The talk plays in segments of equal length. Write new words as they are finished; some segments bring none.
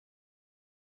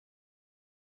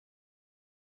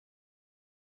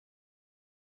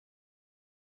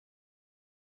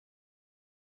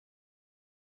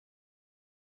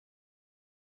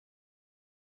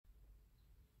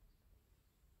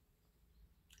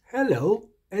Hello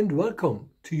and welcome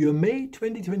to your May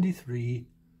 2023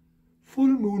 full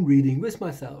moon reading with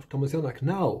myself, Thomas Jonak.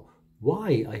 Now,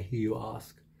 why, I hear you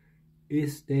ask,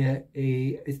 is there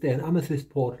an amethyst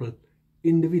portal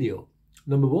in the video?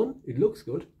 Number one, it looks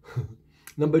good.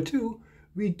 Number two,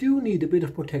 we do need a bit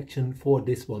of protection for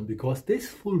this one because this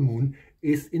full moon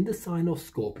is in the sign of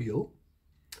Scorpio,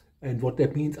 and what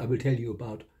that means I will tell you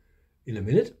about in a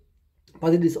minute.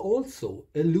 But it is also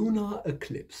a lunar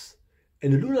eclipse.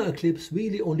 And a lunar eclipse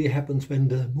really only happens when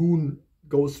the moon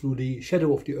goes through the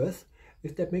shadow of the earth,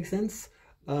 if that makes sense.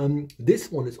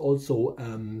 This one is also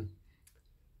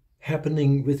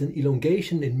happening with an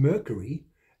elongation in Mercury,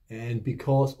 and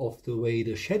because of the way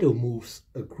the shadow moves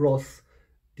across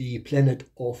the planet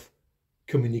of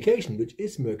communication, which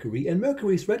is Mercury, and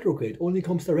Mercury's retrograde only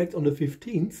comes direct on the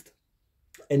 15th,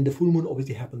 and the full moon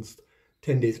obviously happens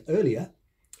 10 days earlier.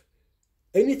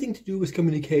 Anything to do with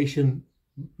communication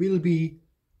will be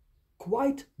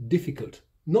quite difficult.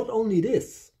 Not only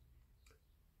this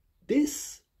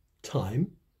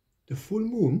time the full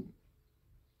moon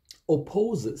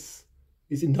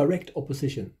is in direct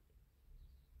opposition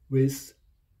with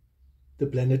the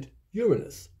planet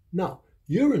Uranus. Now,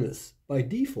 Uranus by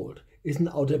default is an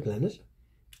outer planet,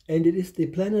 and it is the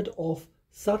planet of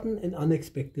sudden and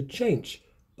unexpected change.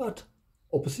 But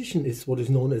opposition is what is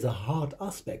known as a hard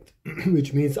aspect,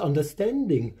 which means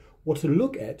understanding what to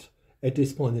look at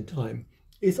this point in time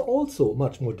is also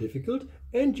much more difficult,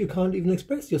 and you can't even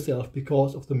express yourself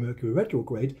because of the Mercury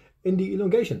retrograde and the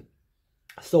elongation.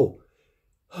 So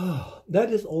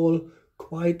that is all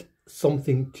quite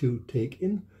something to take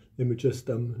in. Let me just,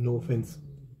 no offense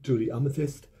to the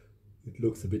amethyst, it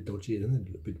looks a bit dodgy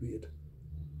and a bit weird.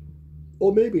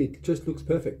 Or maybe it just looks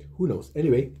perfect, who knows.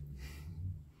 Anyway,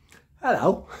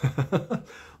 hello.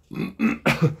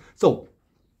 So,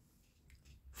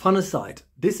 fun aside,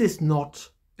 this is not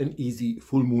an easy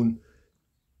full moon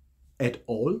at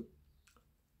all.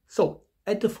 So,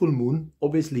 at the full moon,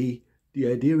 obviously, the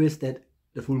idea is that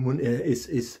the full moon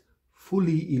is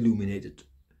fully illuminated,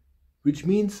 which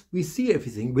means we see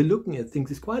everything, we're looking at things.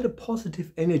 It's quite a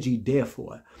positive energy,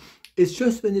 therefore. It's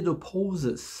just when it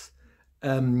opposes,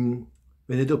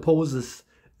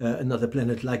 another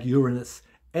planet like Uranus,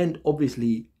 and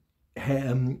obviously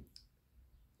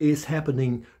is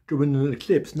happening during an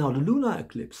eclipse. Now, the lunar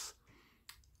eclipse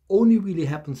only really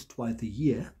happens twice a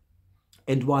year,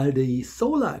 and while the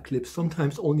solar eclipse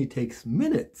sometimes only takes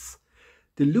minutes,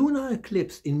 the lunar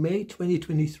eclipse in May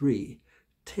 2023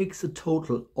 takes a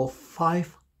total of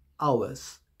 5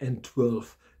 hours and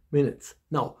 12 minutes.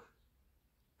 Now,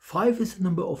 5 is the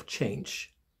number of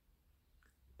change.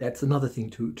 That's another thing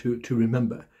to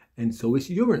remember. And so is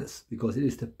Uranus, because it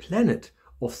is the planet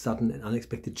of sudden and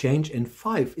unexpected change, and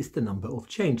 5 is the number of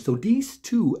change. So these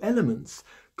two elements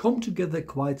come together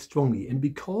quite strongly. And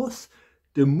because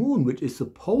the moon, which is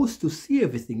supposed to see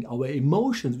everything, our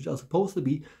emotions, which are supposed to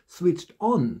be switched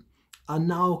on, are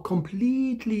now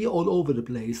completely all over the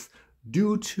place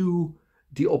due to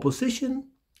the opposition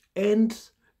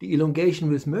and the elongation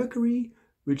with Mercury,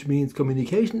 which means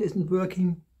communication isn't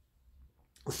working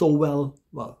so well.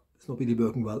 Well, it's not really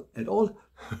working well at all.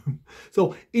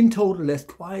 So in total, there's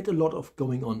quite a lot of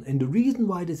going on. And the reason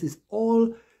why this is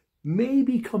all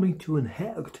maybe coming to a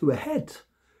head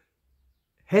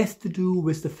has to do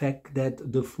with the fact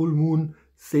that the full moon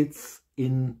sits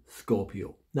in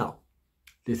Scorpio. Now,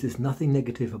 this is nothing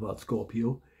negative about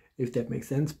Scorpio, if that makes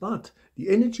sense, but the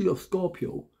energy of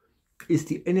Scorpio is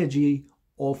the energy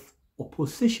of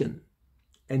opposition.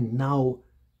 And now,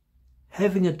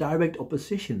 having a direct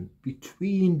opposition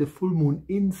between the full moon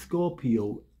in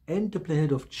Scorpio and the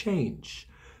planet of change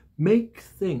makes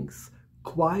things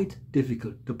quite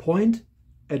difficult. The point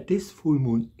at this full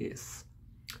moon is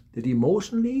that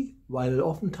emotionally, while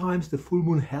oftentimes the full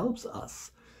moon helps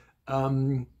us,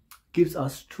 gives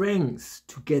us strength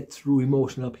to get through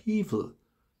emotional upheaval,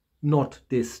 not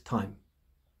this time.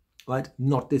 Right?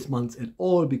 Not this month at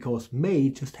all, because May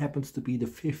just happens to be the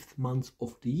 5th month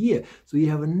of the year. So you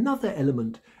have another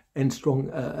element and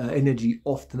strong energy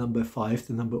of the number 5,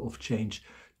 the number of change,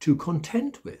 to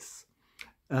contend with.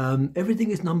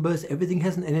 Everything is numbers, everything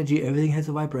has an energy, everything has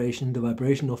a vibration. The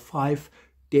vibration of 5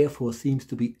 therefore seems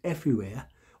to be everywhere.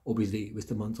 Obviously, with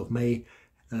the month of May,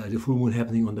 the full moon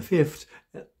happening on the 5th,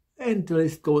 and the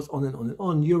list goes on and on and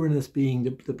on. Uranus being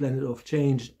the planet of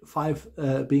change,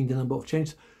 5 being the number of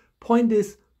change. Point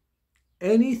is,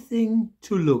 anything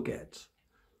to look at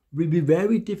will be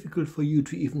very difficult for you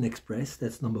to even express.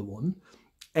 That's number one.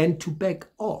 And to back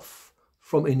off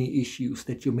from any issues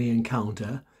that you may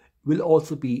encounter will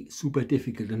also be super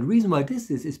difficult. And the reason why this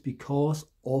is because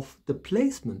of the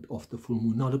placement of the full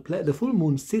moon. Now the full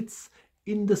moon sits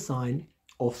in the sign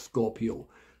of Scorpio.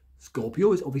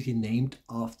 Scorpio is obviously named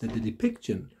after the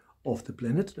depiction of the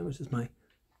planet. That was just my,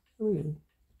 oh yeah,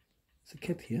 there's a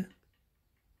cat here.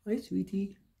 Hi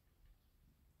sweetie.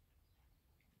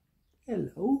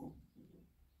 Hello.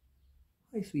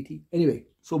 Hi sweetie. Anyway,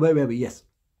 so where were we? Yes.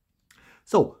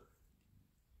 So,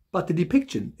 but the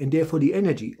depiction and therefore the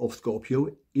energy of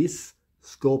Scorpio is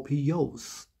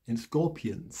Scorpios and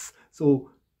Scorpions.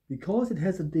 So because it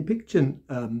has a depiction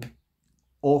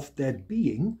of that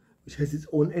being, which has its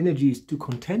own energies to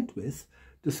contend with,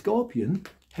 the Scorpion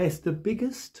has the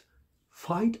biggest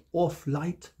fight or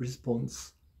flight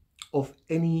response of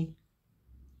any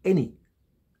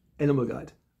animal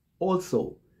guide.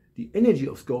 Also, the energy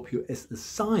of Scorpio as a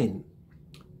sign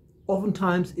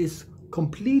oftentimes is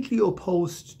completely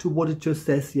opposed to what it just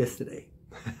says yesterday.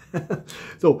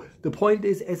 So the point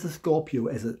is, as a Scorpio,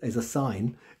 as a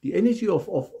sign, the energy of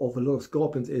a lot of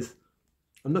Scorpions is,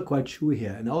 I'm not quite sure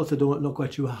here, and I also not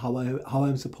quite sure how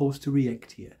I'm supposed to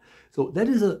react here. So that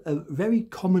is a very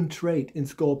common trait in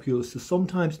Scorpios, so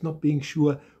sometimes not being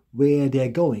sure where they're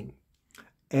going.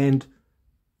 And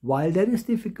while that is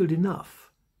difficult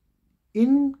enough,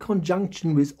 in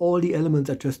conjunction with all the elements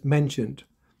I just mentioned,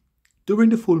 during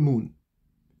the full moon,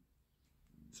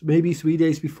 so maybe 3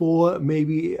 days before,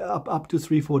 maybe up to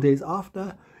 3-4 days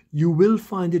after, you will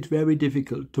find it very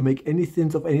difficult to make any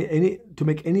sense of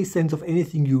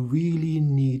anything you really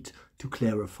need to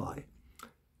clarify.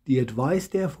 The advice,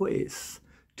 therefore, is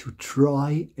to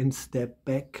try and step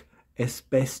back as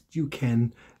best you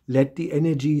can. Let the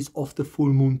energies of the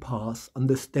full moon pass.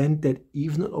 Understand that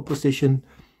even an opposition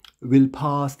will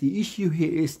pass. The issue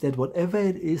here is that whatever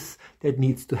it is that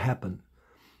needs to happen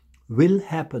will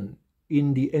happen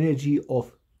in the energy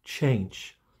of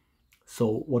change.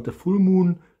 So what the full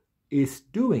moon is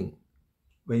doing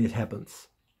when it happens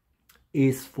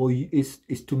is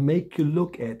to make you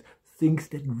look at things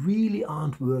that really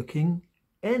aren't working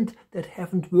and that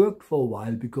haven't worked for a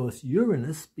while, because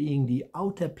Uranus, being the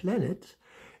outer planet,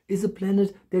 is a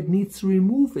planet that needs to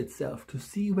remove itself to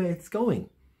see where it's going.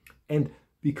 And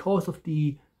because of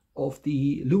the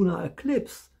lunar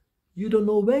eclipse, you don't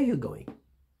know where you're going,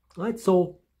 right?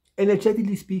 So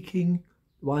energetically speaking,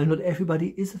 while not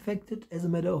everybody is affected, as a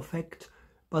matter of fact,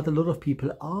 but a lot of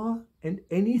people are, and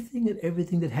anything and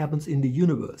everything that happens in the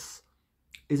universe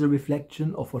is a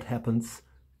reflection of what happens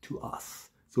to us.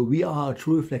 So we are a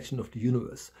true reflection of the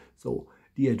universe. So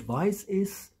the advice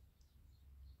is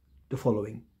the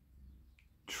following.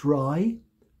 Try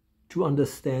to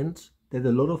understand that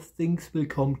a lot of things will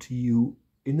come to you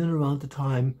in and around the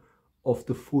time of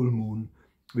the full moon,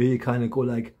 where you kind of go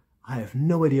like, I have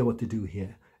no idea what to do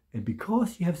here. And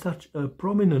because you have such a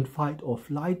prominent fight or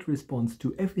flight response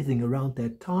to everything around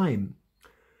that time,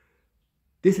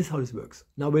 this is how this works.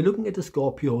 Now we're looking at the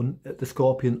Scorpion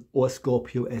or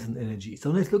Scorpio as an energy. So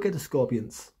let's look at the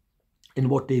Scorpions and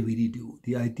what they really do.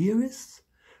 The idea is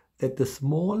that the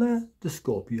smaller the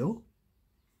Scorpio,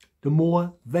 the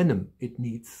more venom it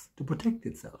needs to protect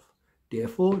itself.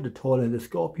 Therefore, the taller the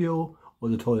Scorpio or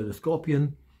the taller the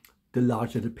Scorpion, the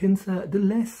larger the pincer, the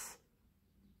less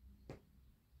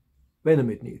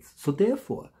venom it needs. So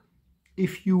therefore,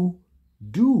 if you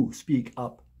do speak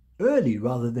up early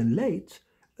rather than late,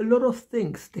 a lot of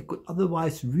things that could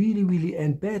otherwise really, really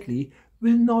end badly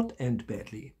will not end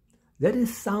badly. That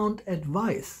is sound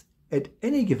advice at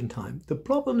any given time. The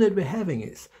problem that we're having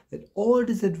is that all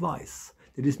this advice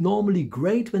that is normally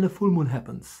great when a full moon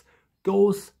happens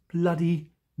goes bloody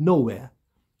nowhere,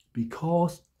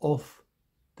 because of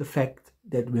the fact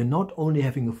that we're not only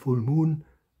having a full moon,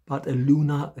 but a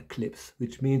lunar eclipse,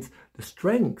 which means the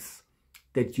strengths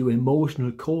that your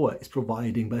emotional core is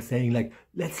providing by saying like,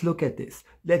 let's look at this,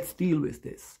 let's deal with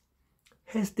this,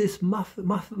 has this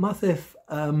massive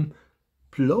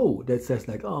flow that says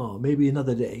like, oh, maybe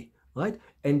another day, right?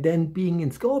 And then being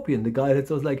in Scorpion, the guy that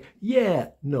says like,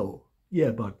 yeah, no,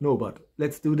 yeah, but no, but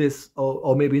let's do this,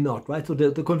 or maybe not, right? So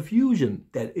the confusion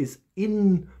that is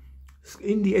in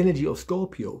the energy of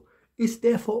Scorpio is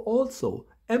therefore also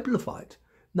amplified.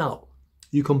 Now,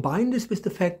 you combine this with the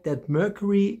fact that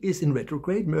Mercury is in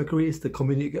retrograde. Mercury is the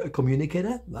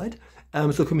communicator, right?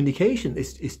 So communication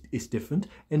is different.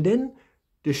 And then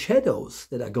the shadows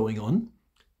that are going on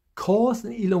cause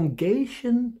an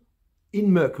elongation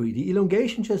in Mercury. The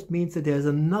elongation just means that there's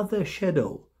another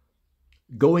shadow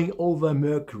going over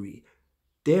Mercury,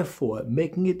 therefore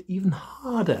making it even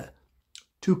harder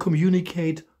to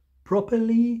communicate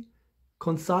properly,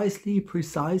 concisely,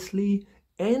 precisely,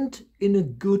 and in a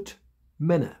good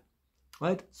manner,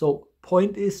 right? So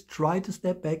point is, try to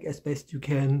step back as best you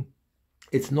can.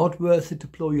 It's not worth it to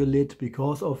blow your lid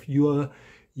because of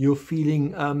you're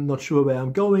feeling not sure where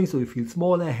I'm going, so you feel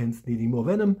smaller, hence needing more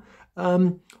venom.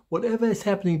 Whatever is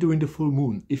happening during the full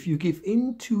moon, if you give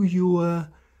in to your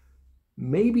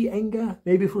maybe anger,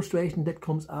 maybe frustration that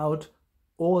comes out,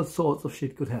 all sorts of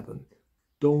shit could happen.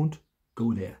 Don't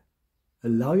go there.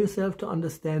 Allow yourself to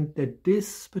understand that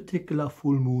this particular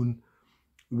full moon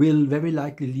will very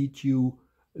likely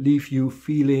leave you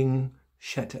feeling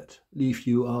shattered, leave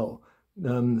you, oh,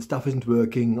 stuff isn't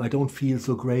working, I don't feel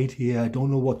so great here, I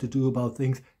don't know what to do about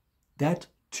things. That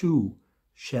too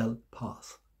shall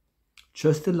pass.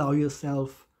 Just allow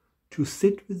yourself to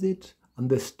sit with it,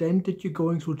 understand that you're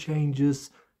going through changes,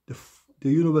 the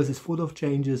universe is full of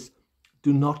changes.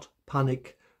 Do not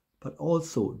panic, but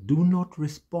also do not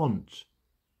respond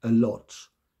a lot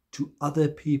to other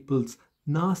people's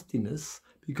nastiness,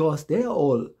 because they're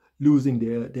all losing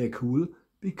their cool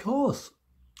because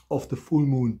of the full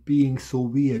moon being so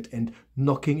weird and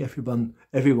knocking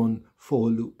everyone for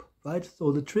a loop, right?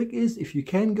 So the trick is, if you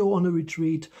can go on a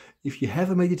retreat, if you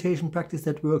have a meditation practice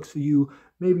that works for you,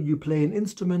 maybe you play an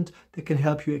instrument that can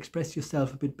help you express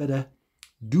yourself a bit better,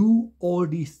 do all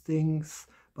these things,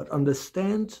 but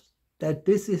understand that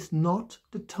this is not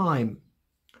the time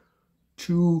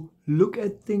to look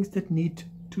at things that need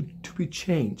to be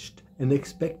changed and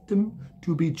expect them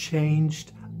to be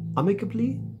changed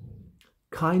amicably,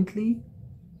 kindly,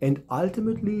 and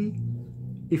ultimately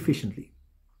efficiently.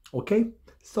 Okay,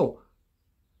 so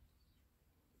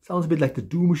sounds a bit like the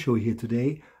doom show here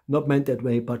today, not meant that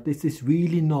way, but this is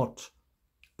really not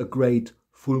a great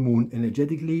full moon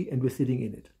energetically, and we're sitting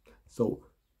in it. So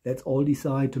let's all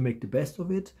decide to make the best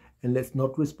of it, and let's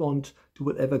not respond to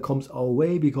whatever comes our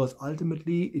way, because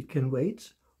ultimately it can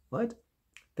wait, right?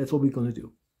 That's what we're going to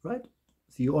do, right?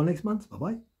 See you all next month.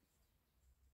 Bye-bye.